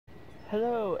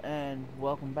Hello and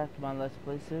welcome back to my Let's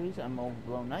Play series. I'm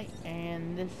Overblown Knight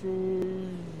and this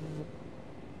is...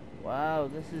 Wow,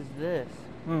 this.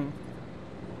 Hmm.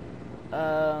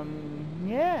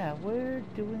 Yeah, we're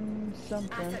doing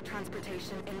something. Asset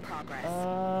transportation in progress.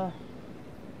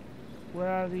 Where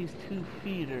are these two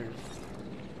feeders?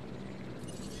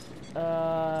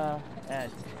 At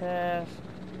task.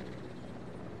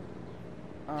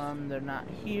 They're not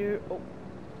here. Oh,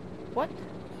 what?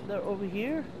 They're over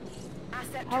here?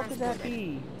 Asset How could that transported.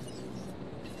 be?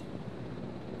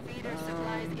 Feeder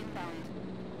supplies inbound.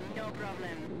 No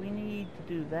problem. We need to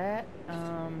do that, that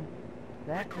and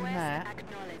Request that.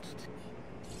 acknowledged.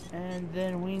 And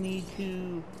then we need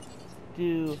to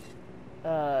do,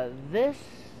 this,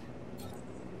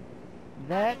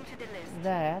 that, Adding to the list.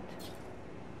 that,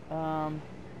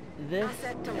 this,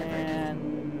 Asset delivered.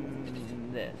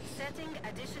 and this. Setting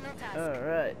additional task.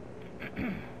 Alright.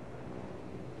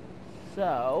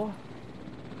 So,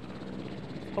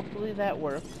 hopefully that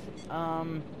works.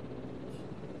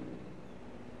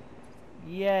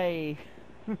 Yay.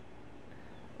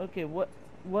 Okay, what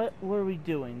were we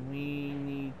doing? We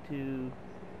need to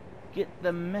get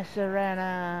the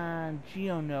Messerana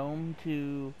Geonome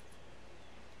to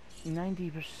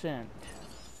 90%.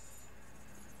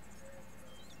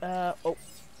 Oh,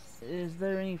 is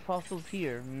there any fossils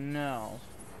here? No.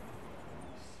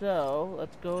 So,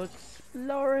 let's go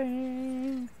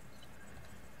exploring.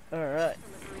 Alright,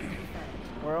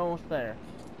 we're almost there.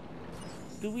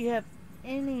 Do we have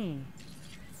any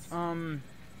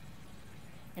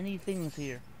things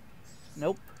here?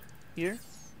 Nope. Here?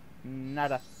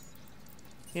 Nada.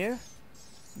 Here?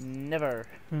 Never.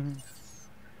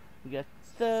 We got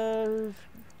those.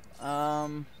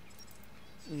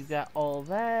 We've got all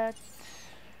that.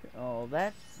 All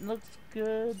that looks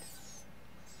good.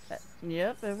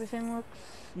 Yep, everything looks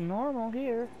normal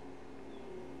here.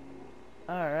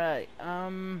 Alright,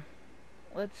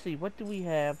 let's see, what do we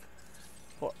have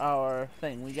for our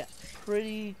thing? We got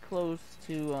pretty close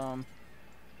to,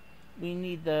 we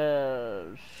need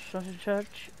the such and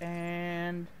such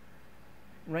and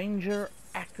Ranger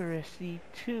Accuracy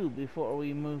 2 before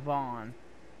we move on.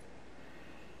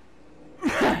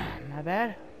 My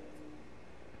bad.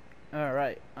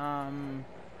 Alright,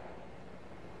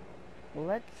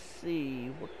 let's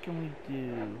see, what can we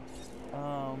do?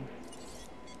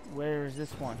 Where is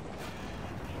this one?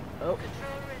 Oh,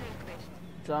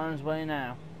 it's on its way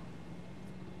now.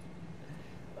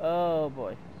 Oh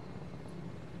boy.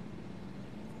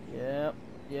 Yep.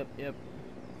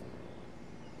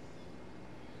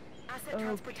 Asset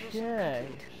transportation Okay,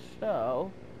 complete.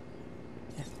 so,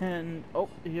 and oh,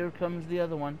 here comes the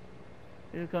other one.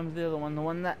 Here comes the other one. The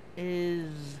one that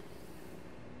is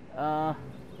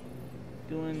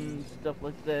doing stuff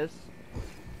like this.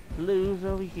 Blue's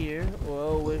over here.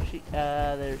 Whoa, where's she?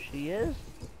 There she is.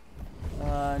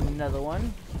 Another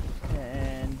one.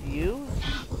 And you.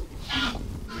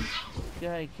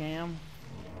 Sky cam.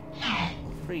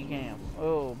 Free cam.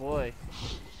 Oh boy.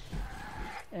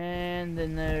 And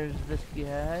then there's this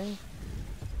guy.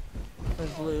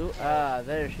 There's Blue. Ah,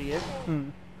 there she is.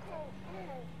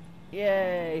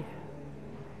 Yay.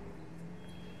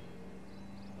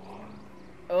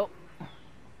 Oh.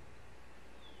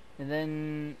 And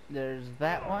then there's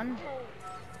that one.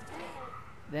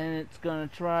 Then it's gonna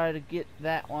try to get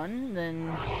that one.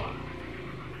 Then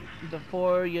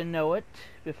before you know it,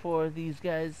 before these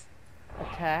guys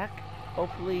attack,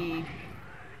 hopefully,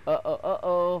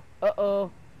 oh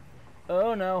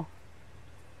no,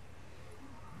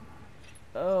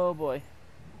 oh boy,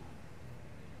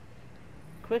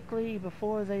 quickly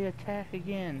before they attack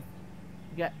again.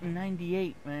 We got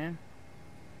 98, man.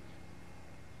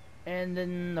 And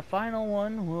then the final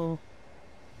one will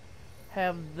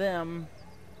have them.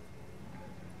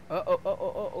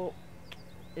 Oh.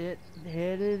 It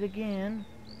hit it again.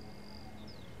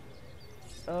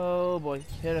 Oh boy,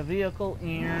 hit a vehicle.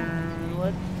 And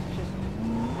let's just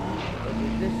look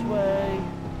it this way.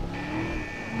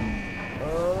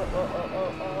 Oh.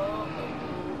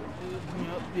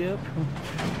 Yep.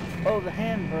 Oh, the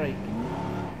handbrake.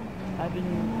 I've been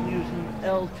using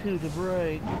L2 to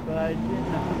brake, but I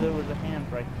didn't know there was a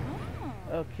handbrake.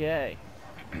 Okay.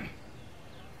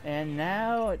 And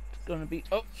now it's gonna be...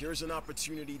 Oh! Here's an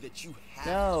opportunity that you have.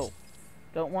 No!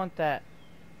 Don't want that.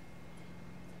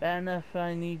 Bad enough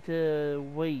I need to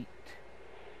wait.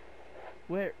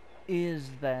 Where is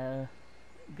the...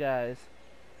 guys?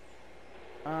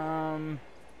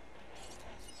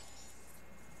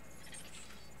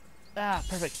 Ah,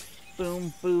 perfect.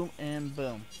 Boom, boom, and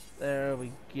boom. There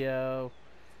we go.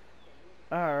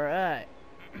 Alright.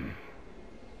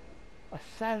 A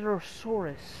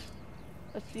Satyrosaurus.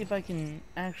 Let's see if I can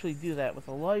actually do that with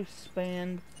a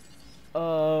lifespan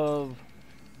of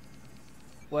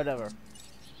whatever.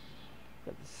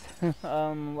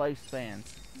 Lifespan.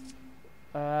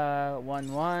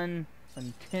 1,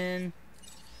 10.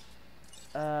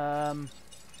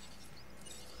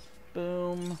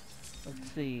 Boom.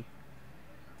 Let's see.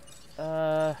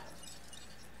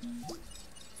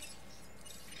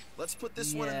 Let's put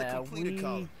this one in the Yeah, completed we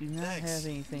column. do not Thanks. have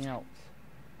anything else,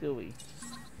 do we?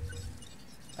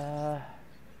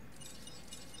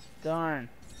 Darn.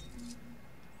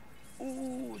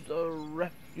 Ooh, the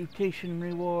reputation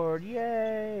reward,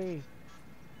 yay!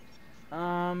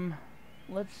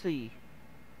 Let's see.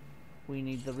 We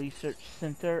need the research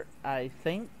center, I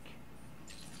think.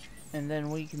 And then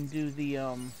we can do the,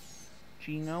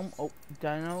 genome,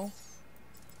 dino.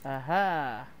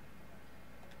 Aha!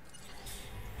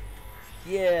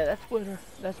 Yeah,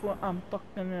 that's what I'm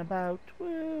talking about.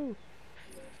 Woo!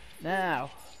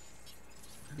 Now,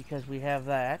 because we have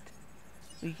that,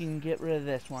 we can get rid of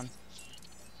this one.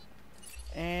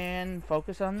 And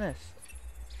focus on this.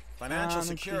 Financial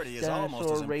security is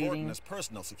almost as important as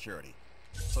personal security.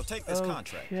 So take this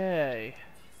contract. Okay.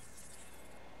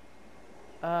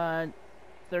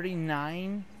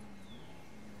 39.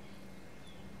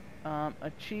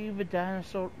 Achieve a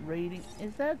dinosaur rating.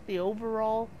 Is that the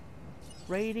overall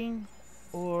rating?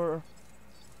 Or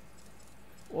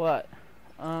what?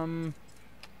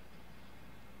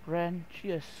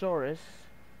 Brachiosaurus.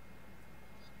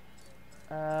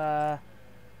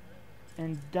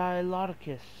 And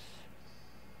Diloticus.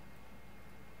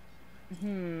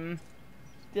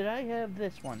 Did I have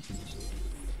this one?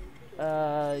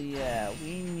 Yeah,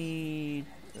 we need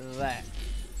that.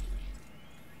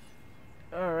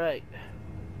 Alright.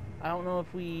 I don't know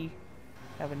if we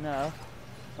have enough.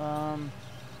 Let's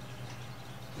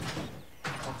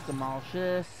demolish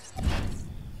this.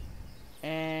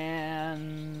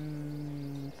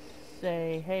 And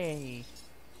say, hey,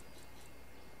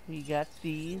 we got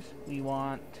these. We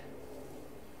want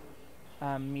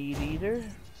a meat eater.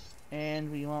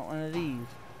 And we want one of these.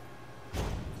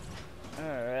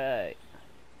 Alright.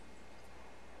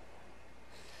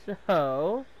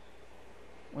 So,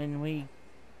 when we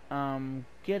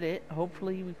get it,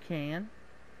 hopefully we can.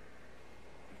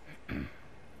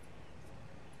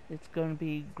 It's gonna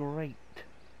be great.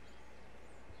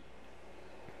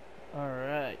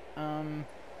 Alright,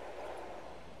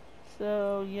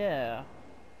 so yeah.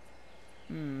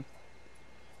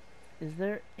 Is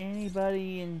there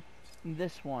anybody in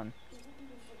this one?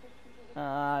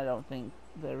 I don't think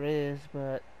there is,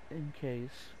 but in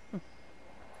case.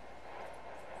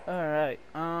 Alright,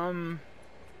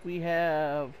 we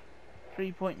have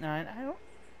 3.9. I don't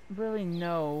really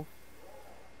know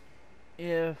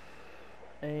if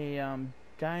a,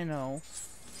 dino...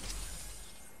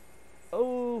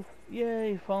 Oh,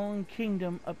 yay, Fallen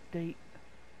Kingdom update.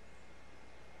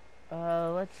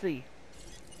 Let's see.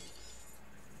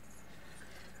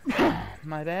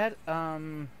 My bad,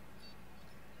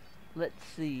 let's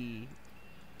see.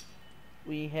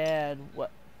 We had,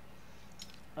 what?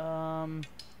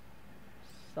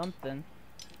 Something.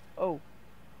 Oh.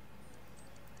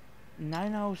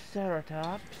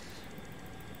 Ninoceratops,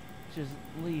 which is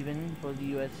leaving for the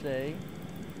USA.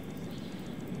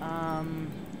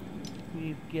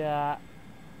 We've got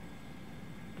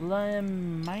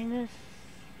Glamminus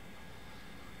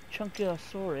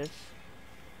Chunkosaurus.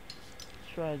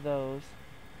 Try those.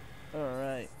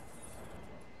 Alright.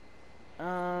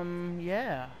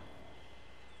 Yeah.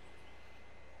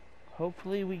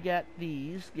 Hopefully we got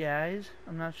these guys.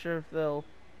 I'm not sure if they'll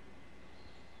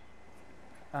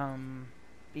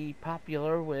be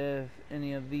popular with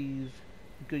any of these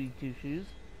goody two-shoes.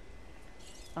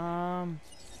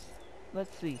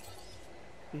 Let's see.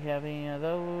 We have any of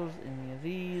those, any of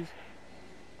these.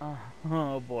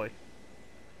 Oh boy.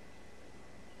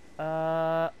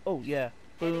 Oh yeah.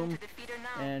 Boom.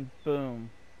 And boom.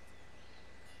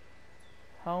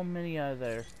 How many are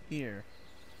there here?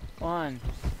 1,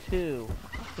 2,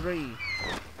 3,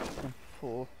 and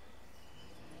 4.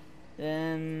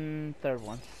 Then third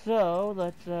one. So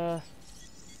let's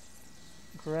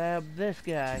grab this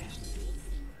guy.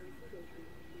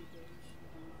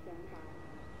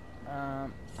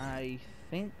 I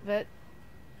think that...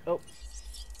 Oh,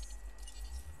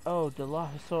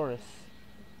 Dilophosaurus.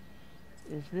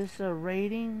 Is this a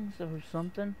ratings or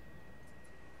something?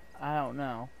 I don't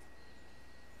know.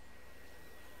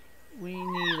 We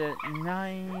need a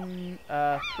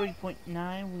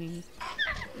 3.9. We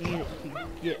need it to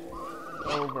get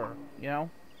over, you know?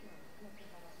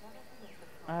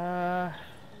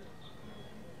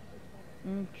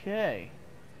 Okay.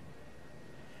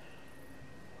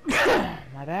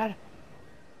 My bad.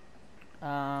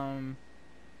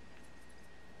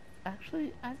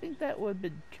 Actually, I think that would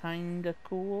be kinda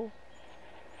cool.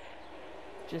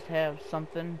 Just have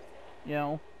something, you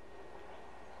know,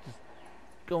 just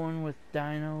going with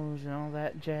dinos and all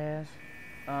that jazz.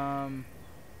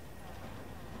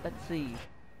 Let's see.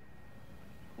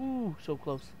 Ooh, so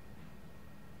close.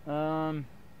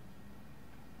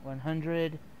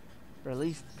 100.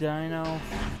 Release dino.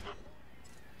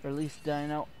 Release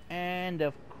dino. And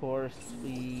of course,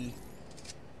 we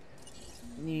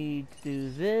need to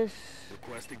do this.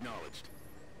 Request acknowledged.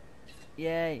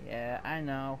 Yeah, I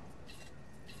know.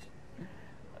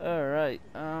 Alright,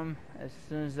 as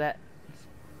soon as that's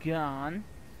gone,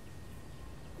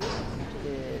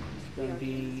 it's gonna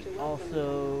be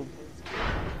also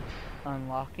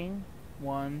unlocking.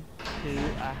 1, 2,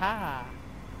 aha!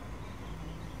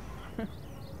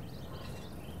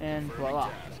 And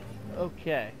voila.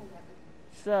 Okay.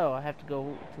 So, I have to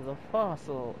go to the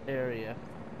fossil area.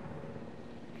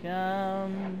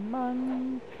 Come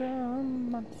on,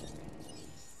 come on.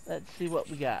 Let's see what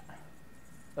we got.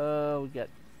 Oh, we got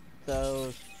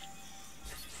those.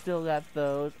 Still got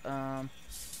those. Got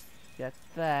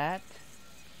that.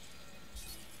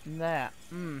 That.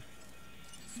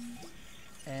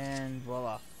 And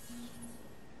voila.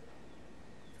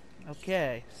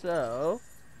 Okay, so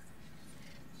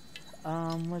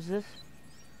what's this?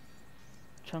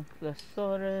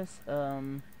 Chunkosaurus.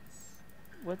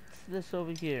 What's this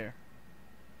over here?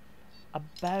 A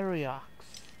Baryox.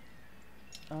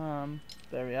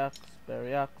 Baryox.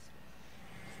 Let's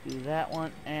do that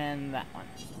one and that one.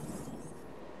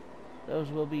 Those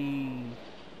will be...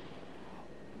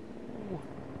 Ooh.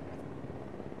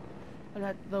 I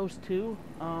got those two.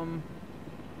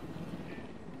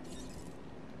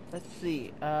 Let's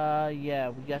see. Yeah,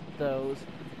 we got those.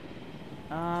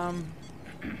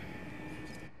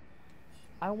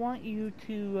 I want you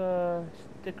to,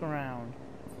 stick around.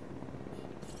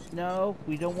 No,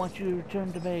 we don't want you to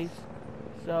return to base.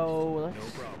 So, let's... No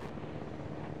problem.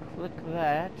 Click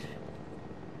that.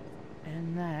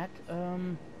 And that.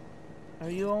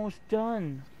 Are you almost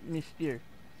done, mister?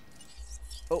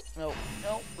 Oh, no.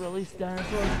 Release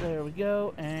dinosaurs. There we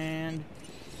go. And...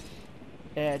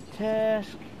 add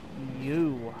task.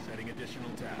 You Setting additional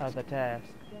are tasks. the task.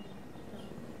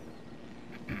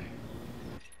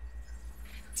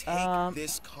 Take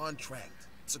this contract.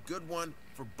 It's a good one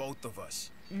for both of us.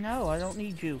 No, I don't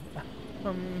need you.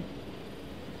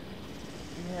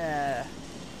 Yeah.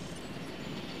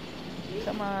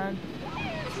 Come on.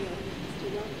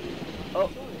 Oh,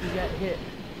 he got hit.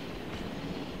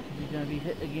 He's gonna be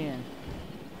hit again.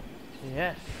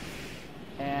 Yes.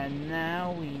 And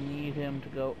now we need him to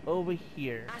go over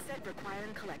here. Asset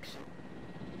requiring collection.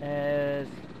 As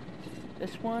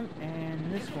this one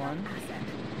and this one.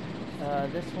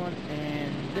 This one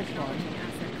and this one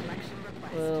Asset collection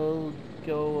request. will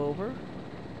go over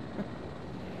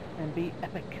and be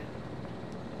epic.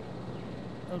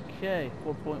 Okay,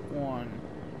 4.1.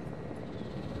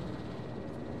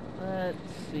 Let's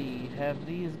see, have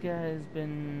these guys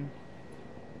been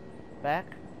back?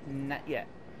 Not yet.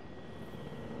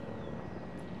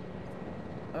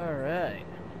 Alright.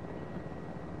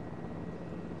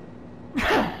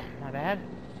 My bad.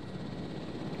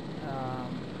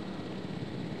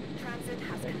 Transit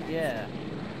has commenced. Yeah.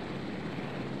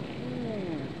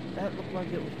 Ooh, that looked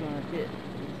like it was gonna hit.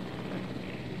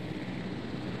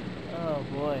 Oh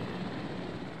boy.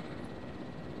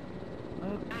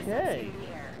 Okay.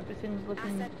 Everything's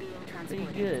looking pretty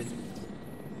good.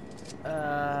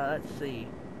 Let's see.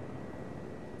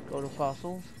 Go to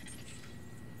fossils.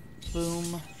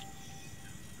 Boom.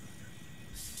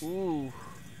 Ooh.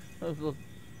 Those look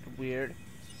weird.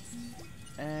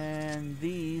 And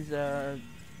these are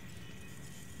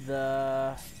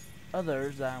the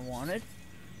others I wanted.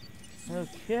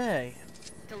 Okay.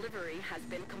 Delivery has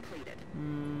been completed.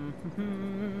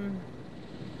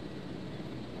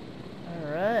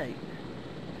 Alright.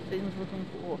 Things looking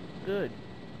good.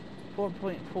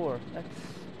 4.4. That's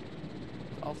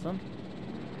awesome.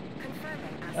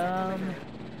 Confirming asset delivery.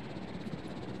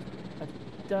 A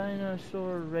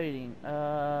dinosaur rating.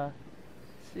 Let's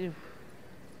see if...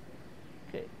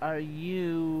 Okay, are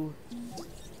you...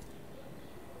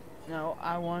 No,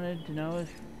 I wanted to know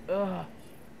if... I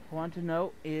want to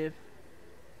know if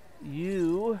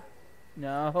you...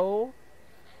 No.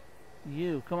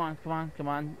 You. Come on.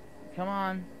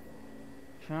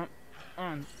 Jump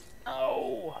on.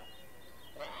 Oh!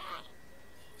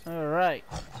 Alright.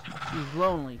 He's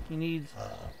lonely. He needs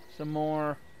some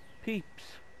more peeps.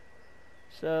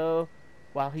 So,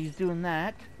 while he's doing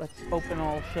that, let's open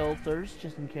all shelters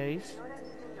just in case.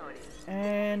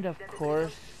 And of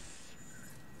course,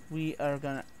 we are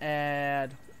gonna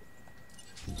add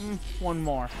one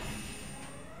more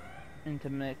into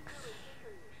mix.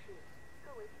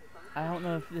 I don't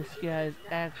know if this guy's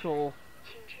actual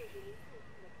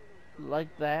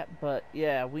like that, but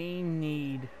yeah, we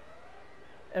need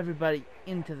everybody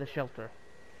into the shelter.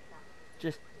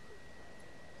 Just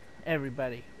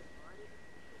everybody.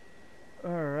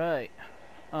 Alright.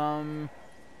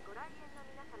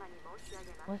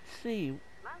 Let's see.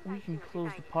 We can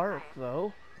close the park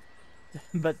though.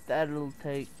 But that'll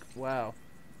take, wow.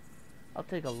 I'll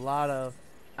take a lot of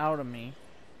out of me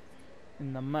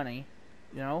in the money,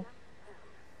 you know?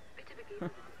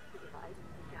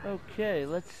 Okay,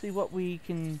 let's see what we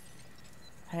can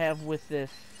have with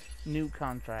this new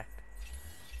contract.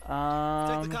 Take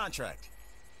the contract.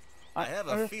 I have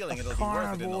a feeling it'll be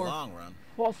worth it in the long run.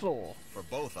 Fossil. For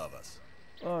both of us.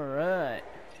 Alright.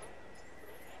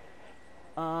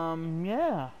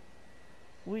 Yeah.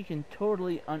 We can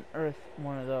totally unearth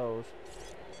one of those.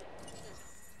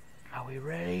 Are we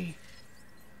ready?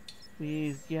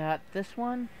 We've got this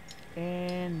one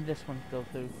and this one to go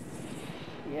through.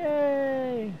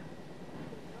 Yay!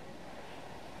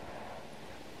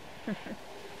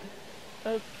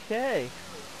 Okay.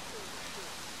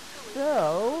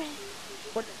 So,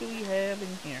 what do we have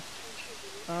in here?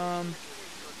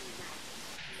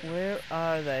 Where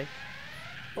are they?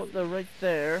 Oh, they're right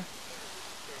there.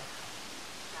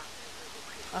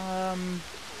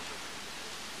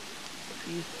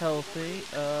 She's healthy.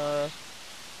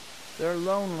 They're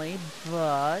lonely,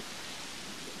 but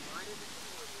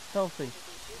healthy.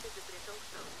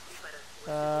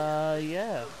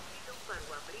 Yeah.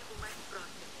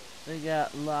 They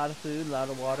got a lot of food, a lot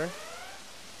of water.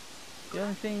 The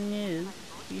only thing is,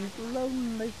 he's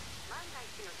lonely.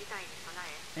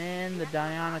 And the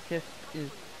Deinonychus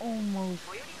is almost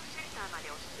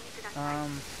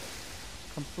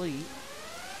complete.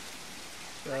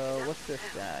 So what's this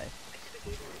guy?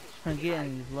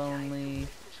 Again, he's lonely,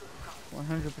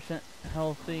 100%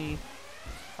 healthy.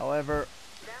 However,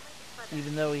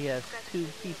 even though he has 2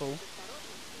 people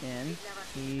in,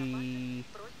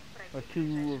 or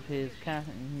 2 of his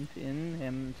cousins in,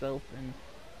 himself and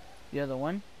the other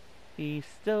one, he's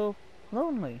still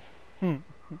lonely.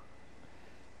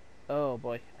 Oh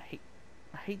boy,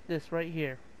 I hate this right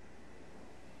here.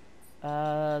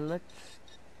 Let's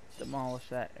demolish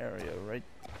that area right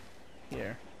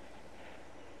here.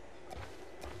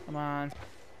 Come on.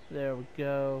 There we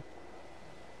go.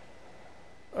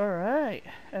 Alright,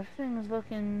 everything's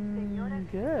looking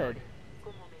good.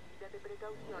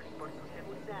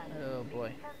 Oh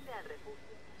boy.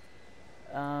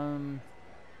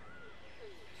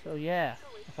 So yeah,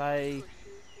 if I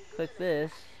click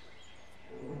this,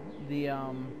 the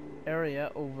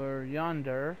area over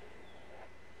yonder,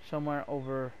 somewhere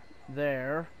over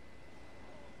there,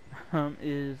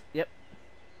 is, yep,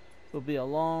 will be a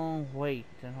long wait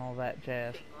and all that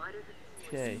jazz.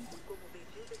 Okay.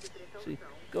 See,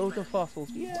 go to fossils.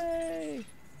 Yay!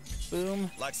 Boom.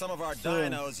 Like some of our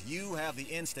dinos, you have the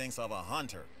instincts of a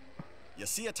hunter. You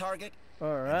see a target,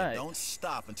 alright, and you don't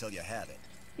stop until you have it.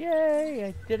 Yay!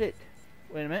 I did it.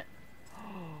 Wait a minute.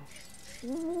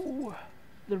 Ooh,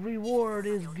 the reward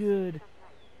is good.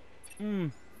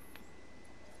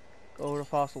 Go to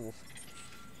fossils.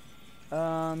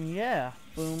 Yeah.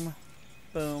 Boom.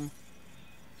 Boom.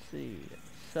 Let's see.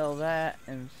 Sell that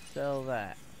and sell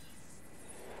that.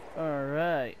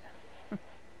 Alright.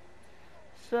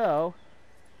 So,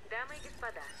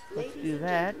 let's do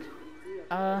that.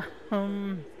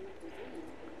 I'm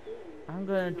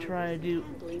gonna try to do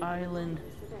Island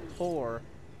 4.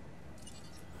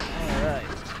 Alright.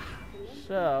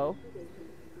 So,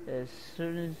 as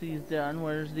soon as he's done,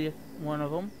 where's the one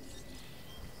of them?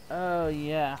 Oh,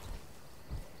 yeah.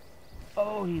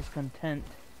 Oh, he's content.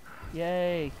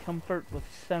 Yay, comfort with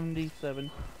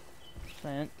 77%.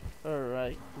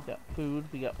 Alright, we got food,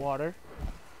 we got water.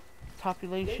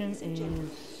 Population is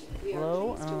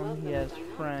low. He has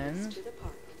friends.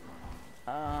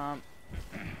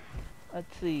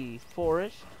 Let's see,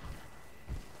 forest.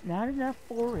 Not enough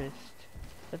forest.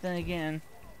 But then again,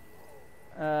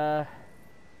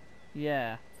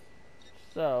 yeah.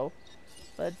 So,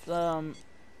 let's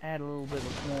add a little bit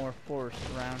more forest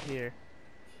around here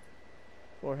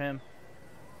for him.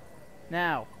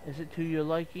 Now, is it to your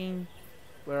liking?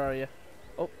 Where are you?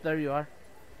 Oh, there you are.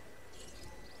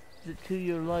 Is it to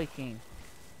your liking?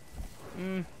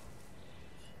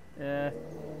 Yeah,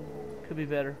 could be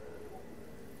better.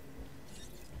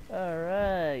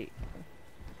 Alright.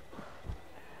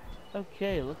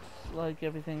 Okay, looks like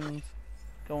everything's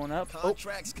going up.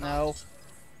 Contracts no.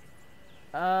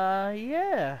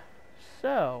 Yeah.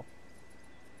 So,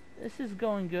 this is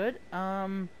going good.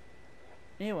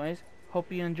 Anyways,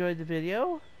 hope you enjoyed the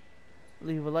video.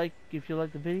 Leave a like if you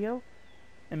like the video.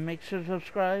 And make sure to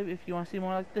subscribe if you want to see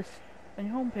more like this on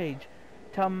your homepage.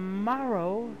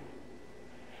 Tomorrow,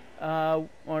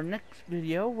 or next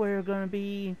video, we're going to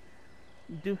be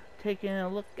taking a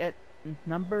look at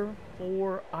number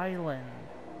 4 island.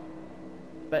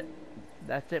 But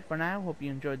that's it for now. Hope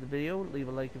you enjoyed the video. Leave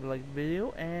a like if you like the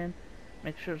video, and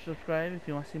make sure to subscribe if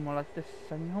you want to see more like this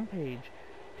on your homepage.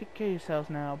 Take care of yourselves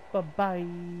now. Bye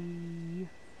bye.